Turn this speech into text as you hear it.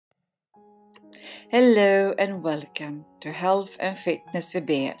Hello and welcome to Health and Fitness with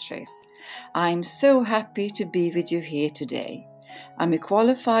Beatrice. I'm so happy to be with you here today. I'm a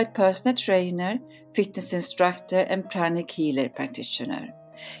qualified personal trainer, fitness instructor and pranic healer practitioner.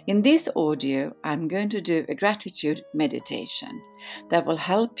 In this audio, I'm going to do a gratitude meditation that will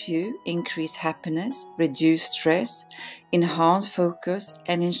help you increase happiness, reduce stress, enhance focus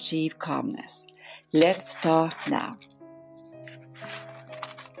and achieve calmness. Let's start now.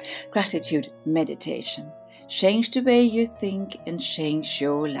 Gratitude meditation. Change the way you think and change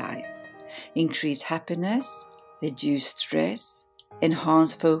your life. Increase happiness, reduce stress,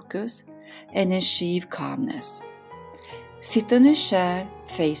 enhance focus, and achieve calmness. Sit on a chair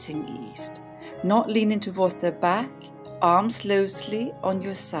facing east, not leaning towards the back, arms loosely on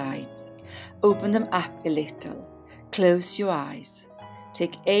your sides. Open them up a little. Close your eyes.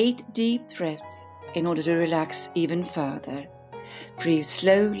 Take 8 deep breaths in order to relax even further. Breathe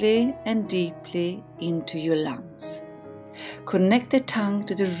slowly and deeply into your lungs. Connect the tongue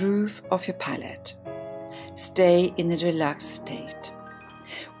to the roof of your palate. Stay in a relaxed state.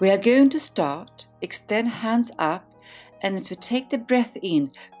 We are going to start. Extend hands up, and as we take the breath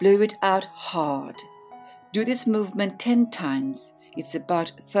in, blow it out hard. Do this movement 10 times. It's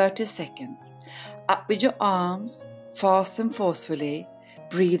about 30 seconds. Up with your arms, fast and forcefully.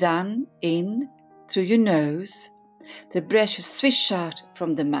 Breathe in through your nose. The breath should swish out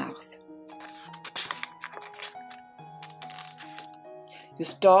from the mouth. You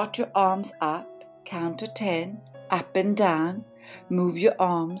start your arms up, count to 10, up and down, move your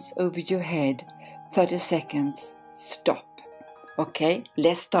arms over your head, 30 seconds, stop. Okay,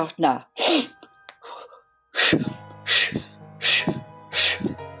 let's start now.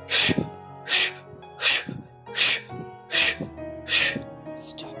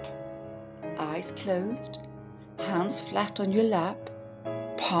 Stop. Eyes closed. Hands flat on your lap,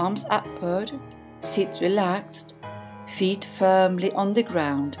 palms upward, sit relaxed, feet firmly on the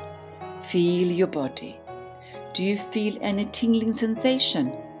ground. Feel your body. Do you feel any tingling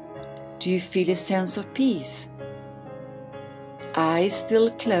sensation? Do you feel a sense of peace? Eyes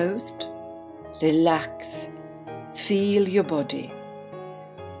still closed. Relax. Feel your body.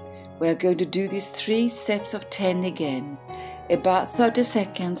 We are going to do these 3 sets of 10 again, about 30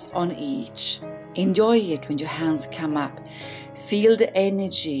 seconds on each. Enjoy it when your hands come up. Feel the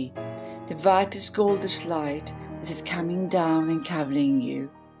energy, the whitish goldish light that is coming down and covering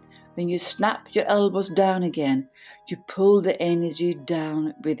you. When you snap your elbows down again, you pull the energy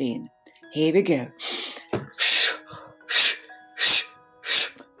down within. Here we go.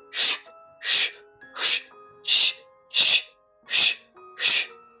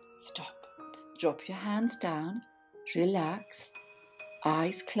 Stop. Drop your hands down. Relax.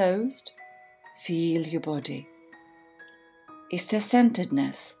 Eyes closed. Feel your body. Is there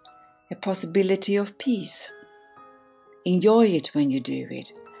centeredness, a possibility of peace? Enjoy it when you do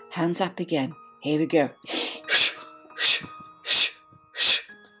it. Hands up again. Here we go.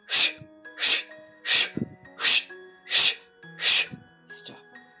 Stop.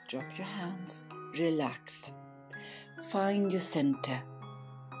 Drop your hands. Relax. Find your center.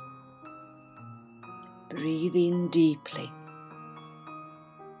 Breathe in deeply.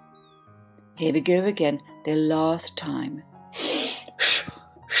 Here we go again, the last time.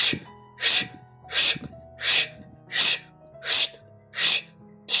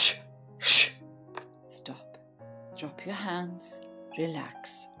 Stop. Drop your hands.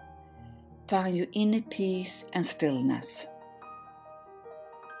 Relax. Find your inner peace and stillness.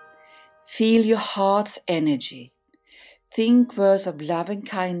 Feel your heart's energy. Think words of love and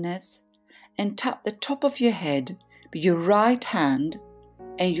kindness and tap the top of your head with your right hand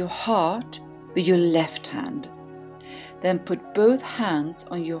and your heart with your left hand. Then put both hands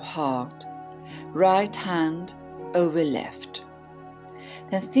on your heart, right hand over left.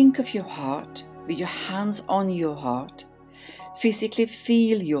 Then think of your heart with your hands on your heart. Physically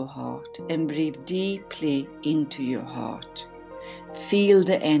feel your heart and breathe deeply into your heart. Feel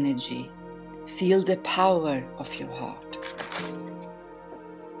the energy. Feel the power of your heart.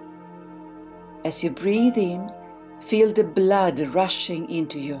 As you breathe in, feel the blood rushing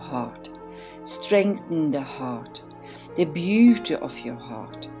into your heart, strengthening the heart, the beauty of your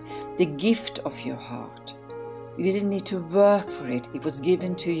heart, the gift of your heart. You didn't need to work for it, it was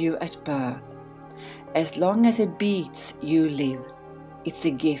given to you at birth. As long as it beats, you live. It's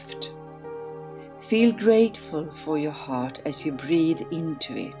a gift. Feel grateful for your heart as you breathe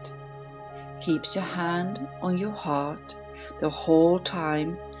into it. Keep your hand on your heart the whole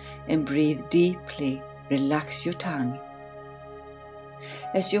time and breathe deeply. Relax your tongue.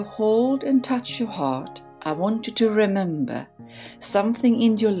 As you hold and touch your heart, I want you to remember something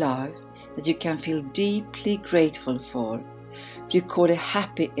in your life that you can feel deeply grateful for. Record a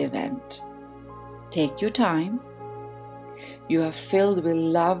happy event. Take your time. You are filled with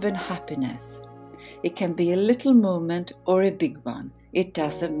love and happiness. It can be a little moment or a big one. It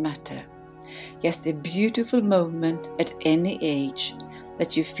doesn't matter. Just a beautiful moment at any age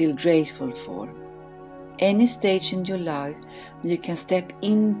that you feel grateful for. Any stage in your life you can step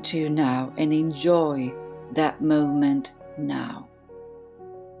into now and enjoy that moment now.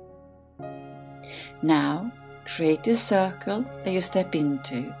 Now, create a circle that you step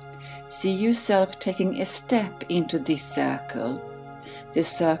into. See yourself taking a step into this circle, the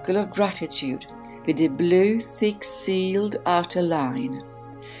circle of gratitude with the blue, thick, sealed outer line.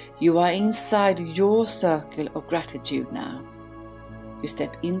 You are inside your circle of gratitude now. You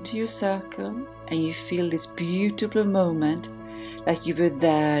step into your circle and you feel this beautiful moment like you were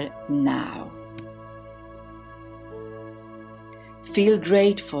there now. Feel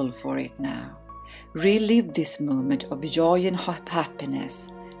grateful for it now. Relive this moment of joy and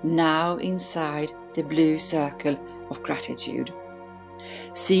happiness now inside the blue circle of gratitude.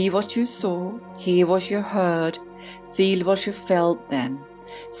 See what you saw, hear what you heard, feel what you felt then,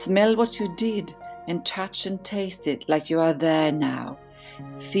 smell what you did, and touch and taste it like you are there now.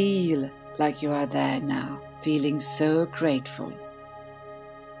 Feel like you are there now, feeling so grateful.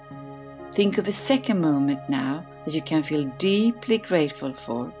 Think of a second moment now that you can feel deeply grateful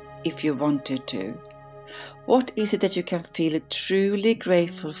for if you wanted to. What is it that you can feel truly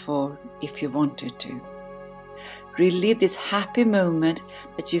grateful for if you wanted to? Relive this happy moment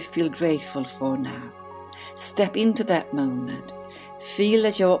that you feel grateful for now. Step into that moment. Feel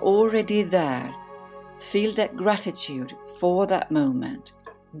that you are already there. Feel that gratitude for that moment.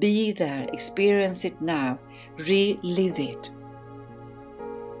 Be there, experience it now, relive it.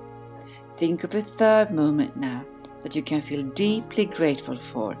 Think of a third moment now that you can feel deeply grateful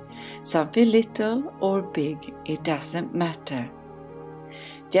for. Something little or big, it doesn't matter.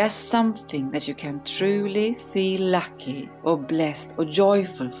 Just something that you can truly feel lucky or blessed or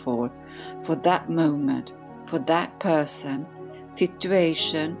joyful for that moment, for that person,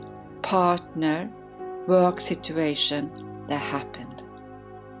 situation, partner, work situation that happened.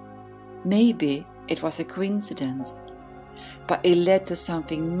 Maybe it was a coincidence, but it led to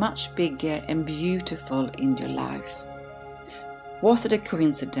something much bigger and beautiful in your life. Was it a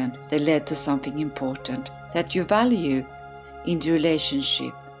coincidence that led to something important that you value in the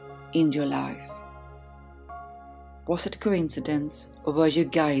relationship in your life? Was it coincidence or were you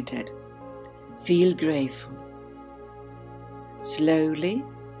guided? Feel grateful. Slowly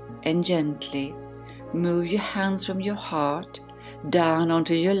and gently move your hands from your heart down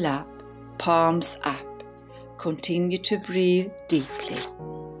onto your lap, palms up. Continue to breathe deeply.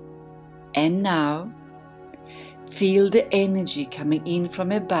 And now, feel the energy coming in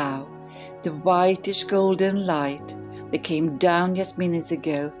from above, the whitish golden light that came down just minutes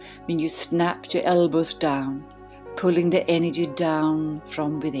ago when you snapped your elbows down, pulling the energy down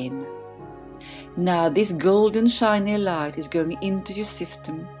from within. Now this golden shiny light is going into your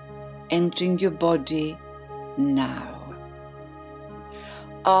system, entering your body now.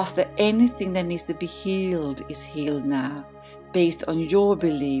 Ask that anything that needs to be healed is healed now, based on your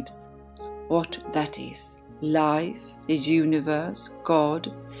beliefs, what that is. Life, the universe,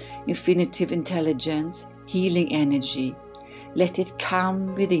 God, infinitive intelligence, healing energy. Let it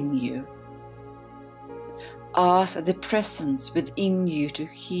come within you. Ask the presence within you to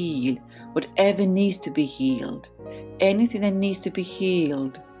heal whatever needs to be healed. Anything that needs to be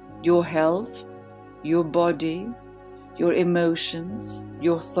healed. Your health, your body, your emotions,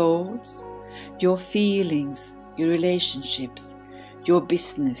 your thoughts, your feelings, your relationships, your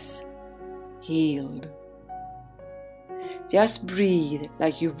business, healed. Just breathe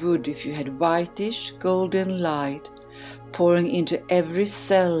like you would if you had whitish golden light pouring into every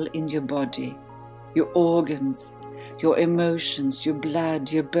cell in your body, your organs, your emotions, your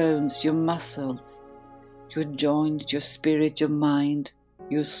blood, your bones, your muscles, your joints, your spirit, your mind,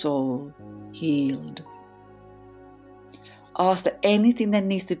 your soul, healed. Ask that anything that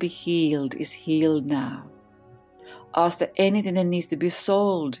needs to be healed is healed now. Ask that anything that needs to be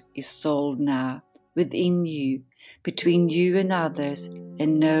sold is sold now, within you, between you and others,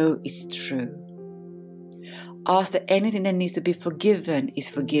 and know it's true. Ask that anything that needs to be forgiven is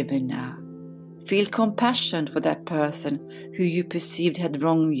forgiven now. Feel compassion for that person who you perceived had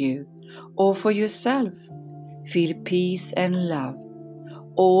wronged you, or for yourself. Feel peace and love.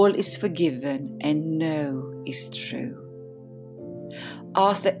 All is forgiven and know is true.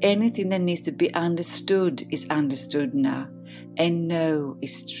 Ask that anything that needs to be understood is understood now, and know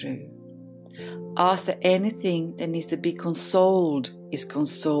is true. Ask that anything that needs to be consoled is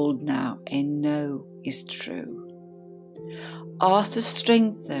consoled now and know is true. Ask to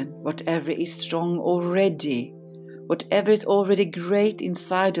strengthen whatever is strong already, whatever is already great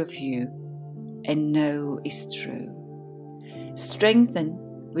inside of you, and know is true. Strengthen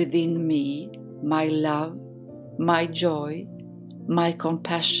within me my love, my joy, my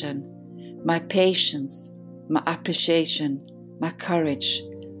compassion, my patience, my appreciation, my courage,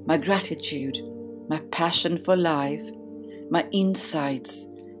 my gratitude, my passion for life, my insights,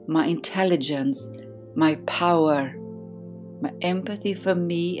 my intelligence, my power, my empathy for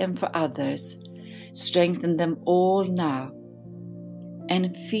me and for others. Strengthen them all now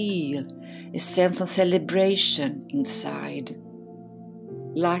and feel a sense of celebration inside.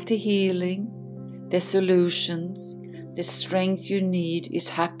 Like the healing, the solutions, the strength you need is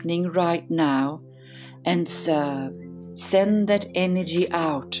happening right now, and serve. Send that energy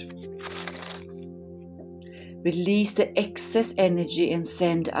out. Release the excess energy and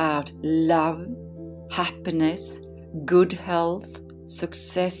send out love, happiness, good health,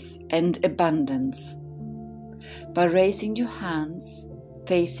 success and abundance. By raising your hands,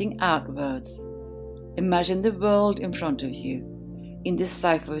 facing outwards, imagine the world in front of you, in the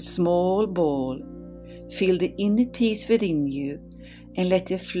size of a small ball. Feel the inner peace within you and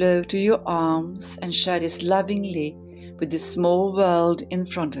let it flow to your arms and share this lovingly with the small world in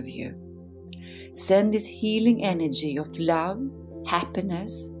front of you. Send this healing energy of love,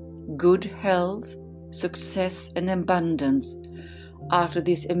 happiness, good health, success and abundance out of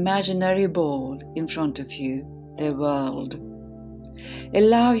this imaginary ball in front of you, the world.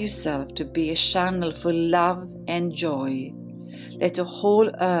 Allow yourself to be a channel for love and joy. Let the whole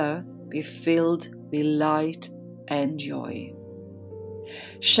earth be filled with light and joy.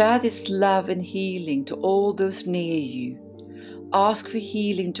 Share this love and healing to all those near you. Ask for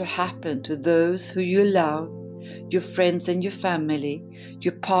healing to happen to those who you love, your friends and your family,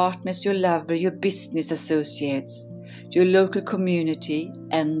 your partners, your lover, your business associates, your local community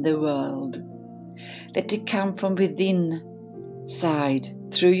and the world. Let it come from within side,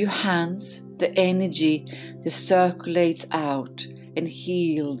 through your hands, the energy that circulates out and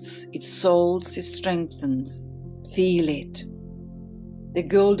heals, it souls, it strengthens. Feel it. The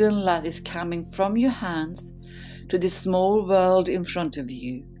golden light is coming from your hands to the small world in front of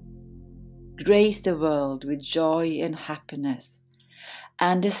you. Grace the world with joy and happiness,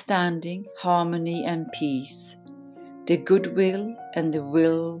 understanding, harmony and peace, the goodwill and the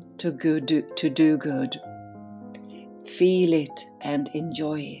will to do good. Feel it and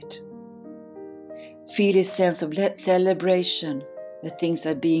enjoy it. Feel a sense of celebration that things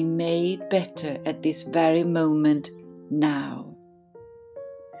are being made better at this very moment now.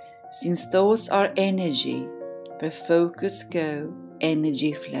 Since thoughts are energy, where focus goes,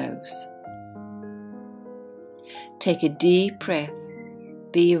 energy flows. Take a deep breath.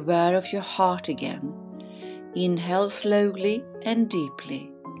 Be aware of your heart again. Inhale slowly and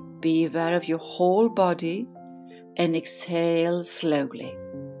deeply. Be aware of your whole body and exhale slowly.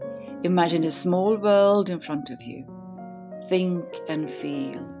 Imagine a small world in front of you. Think and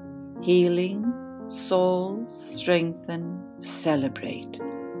feel. Healing, soul, strengthen, celebrate.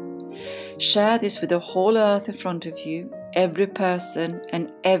 Share this with the whole earth in front of you, every person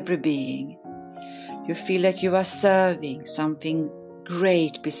and every being. You feel that you are serving something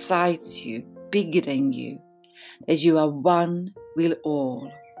great besides you, bigger than you, that you are one with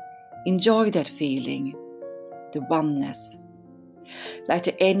all. Enjoy that feeling, the oneness. Like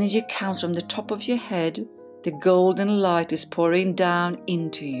the energy comes from the top of your head, the golden light is pouring down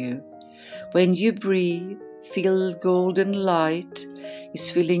into you. When you breathe, feel golden light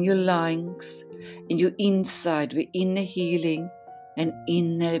is filling your lungs and your inside with inner healing and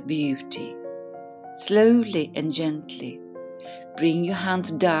inner beauty. Slowly and gently, bring your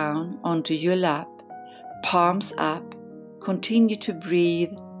hands down onto your lap, palms up, continue to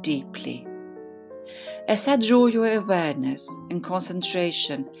breathe deeply. As I draw your awareness and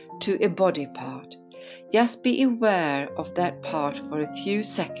concentration to a body part, just be aware of that part for a few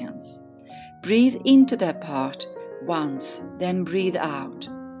seconds. Breathe into that part once, then breathe out.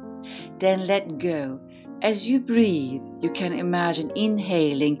 Then let go. As you breathe, you can imagine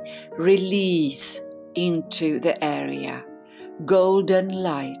inhaling release into the area, golden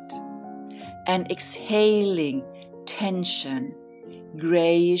light, and exhaling tension,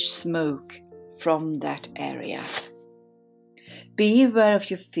 grayish smoke from that area. Be aware of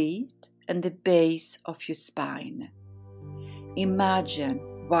your feet and the base of your spine. Imagine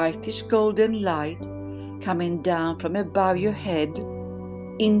whitish golden light coming down from above your head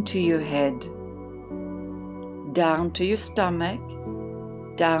into your head, down to your stomach,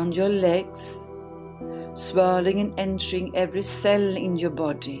 down your legs, swirling and entering every cell in your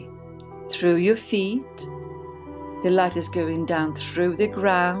body. Through your feet, the light is going down through the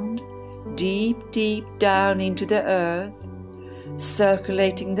ground, deep, deep down into the earth,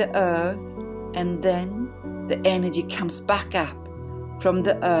 circulating the earth, and then the energy comes back up from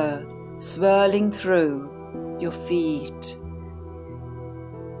the earth, swirling through your feet,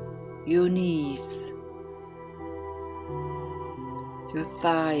 your knees, your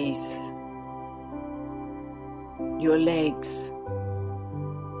thighs, your legs,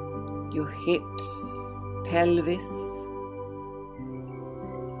 your hips, pelvis,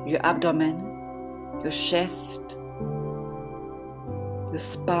 your abdomen, your chest, your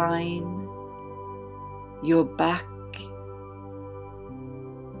spine, your back,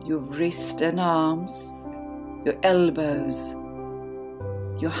 your wrist and arms, your elbows,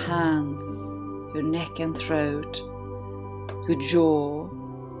 your hands, your neck and throat, your jaw,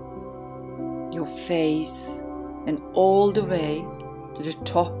 your face, and all the way to the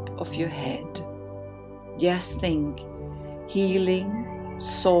top of your head. Just think: healing,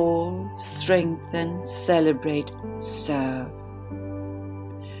 soul, strengthen, celebrate, serve.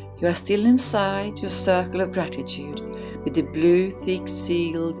 You are still inside your circle of gratitude with the blue thick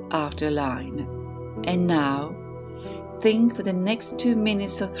sealed outer line. And now, think for the next 2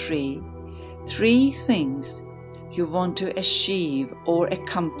 minutes or three things you want to achieve or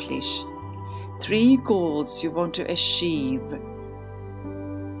accomplish. 3 goals you want to achieve.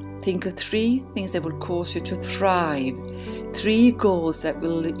 Think of 3 things that will cause you to thrive. 3 goals that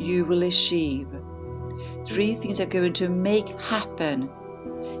you will achieve. 3 things that are going to make happen.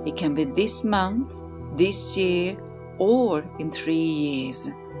 It can be this month, this year, or in 3 years.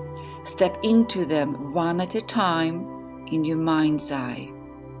 Step into them one at a time in your mind's eye.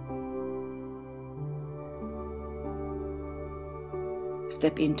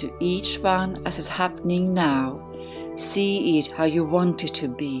 Step into each one as it's happening now. See it how you want it to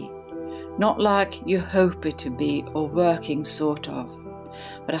be. Not like you hope it to be or working sort of,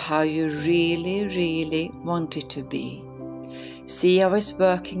 but how you really, really want it to be. See how it's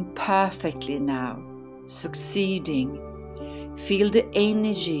working perfectly now, succeeding. Feel the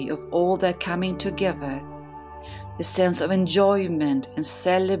energy of all that coming together, the sense of enjoyment and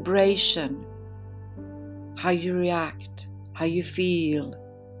celebration, how you react, how you feel,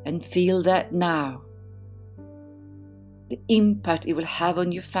 and feel that now. The impact it will have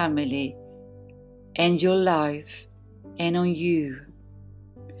on your family and your life and on you.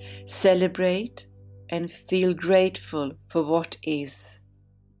 Celebrate and feel grateful for what is.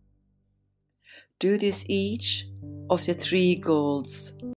 Do this each of the 3 goals.